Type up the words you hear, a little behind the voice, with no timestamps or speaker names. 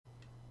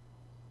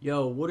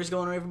Yo, what is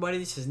going on, everybody?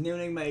 This is New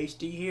Enigma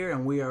HD here,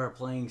 and we are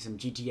playing some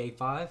GTA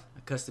 5,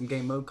 a custom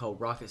game mode called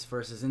Rockets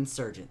vs.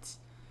 Insurgents.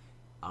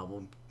 I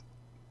will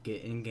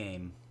get in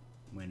game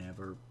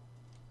whenever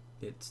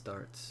it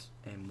starts,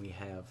 and we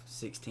have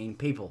 16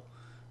 people.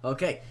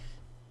 Okay,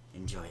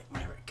 enjoy it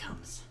whenever it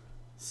comes.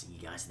 See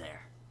you guys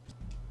there.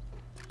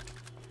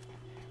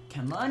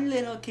 Come on,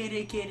 little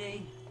kitty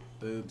kitty.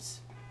 Boobs.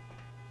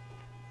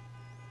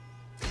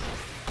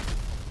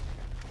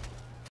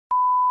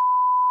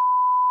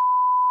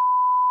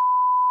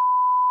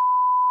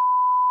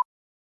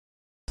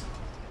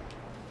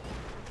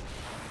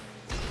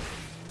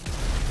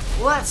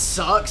 Well, that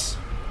sucks.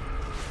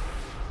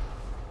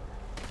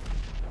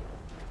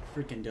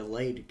 Freaking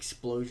delayed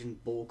explosion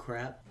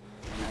bullcrap.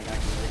 And I got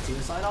committed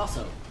suicide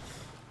also.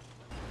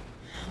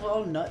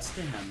 Well, nuts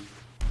to him.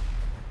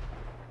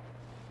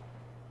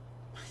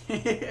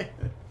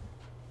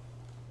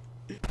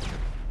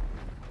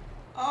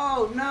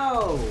 Oh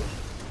no!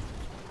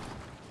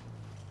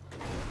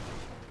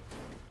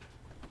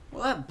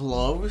 Well, that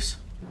blows.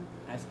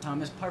 As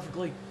Thomas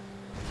perfectly.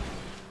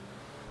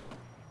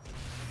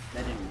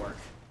 That didn't work.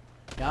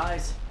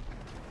 Guys,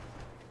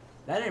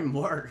 that didn't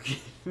work.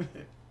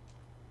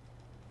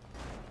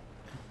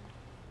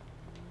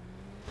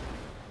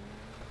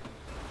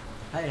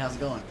 Hey, how's it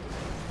going?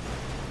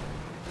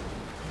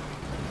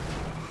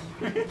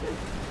 Let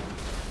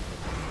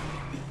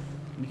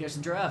me catch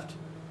the draft.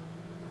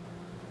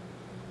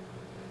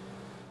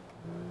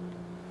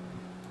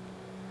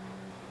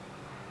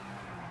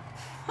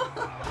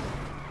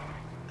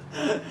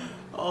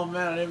 Oh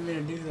man, I didn't mean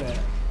to do that.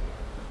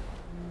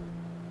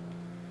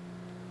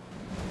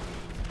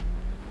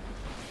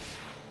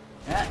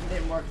 That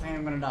didn't work. I think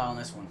I'm gonna die on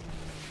this one.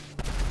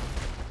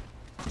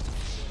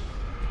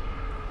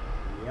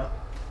 Yep,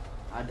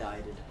 I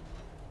died.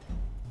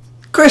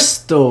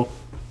 Crystal,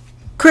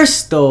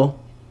 crystal,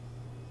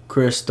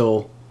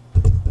 crystal,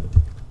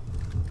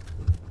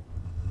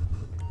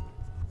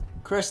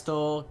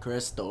 crystal,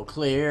 crystal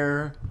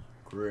clear,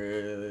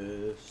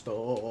 crystal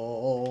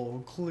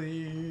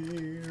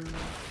clear.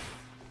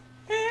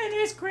 And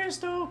it's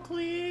crystal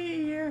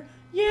clear.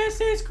 Yes,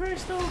 it's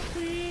crystal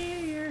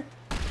clear.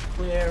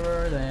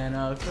 Clearer than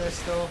a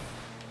crystal.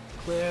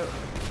 Clear.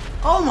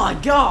 Oh my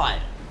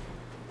god!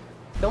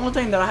 The only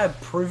thing that I have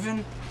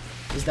proven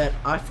is that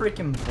I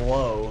freaking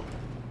blow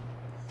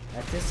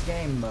at this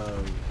game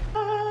mode.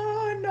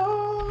 I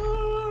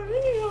know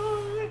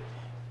I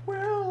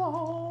will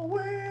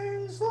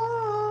always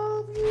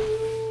love you.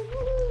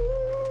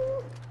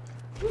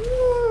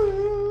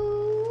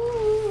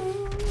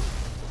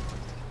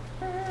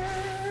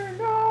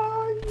 And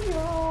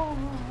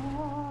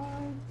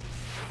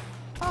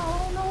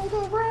I'll know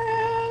the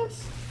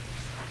rest.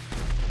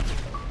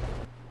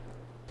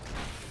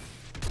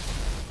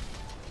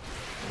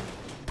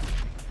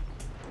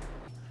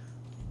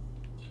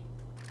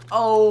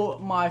 Oh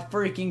my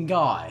freaking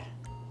god.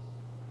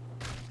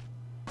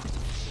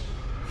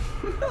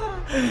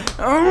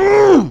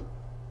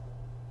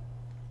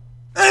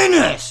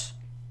 Anus!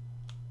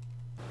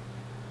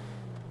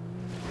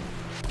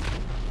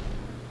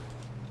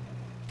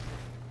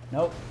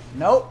 Nope.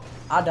 Nope.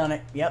 I done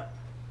it. Yep.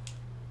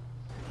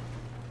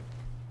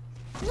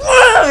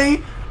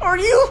 Why are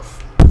you?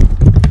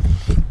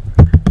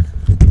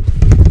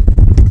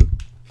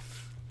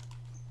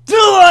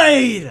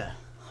 Delayed!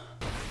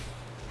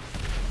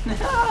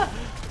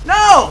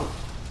 No!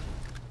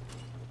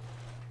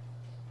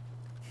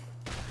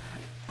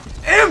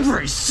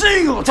 Every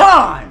single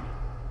time!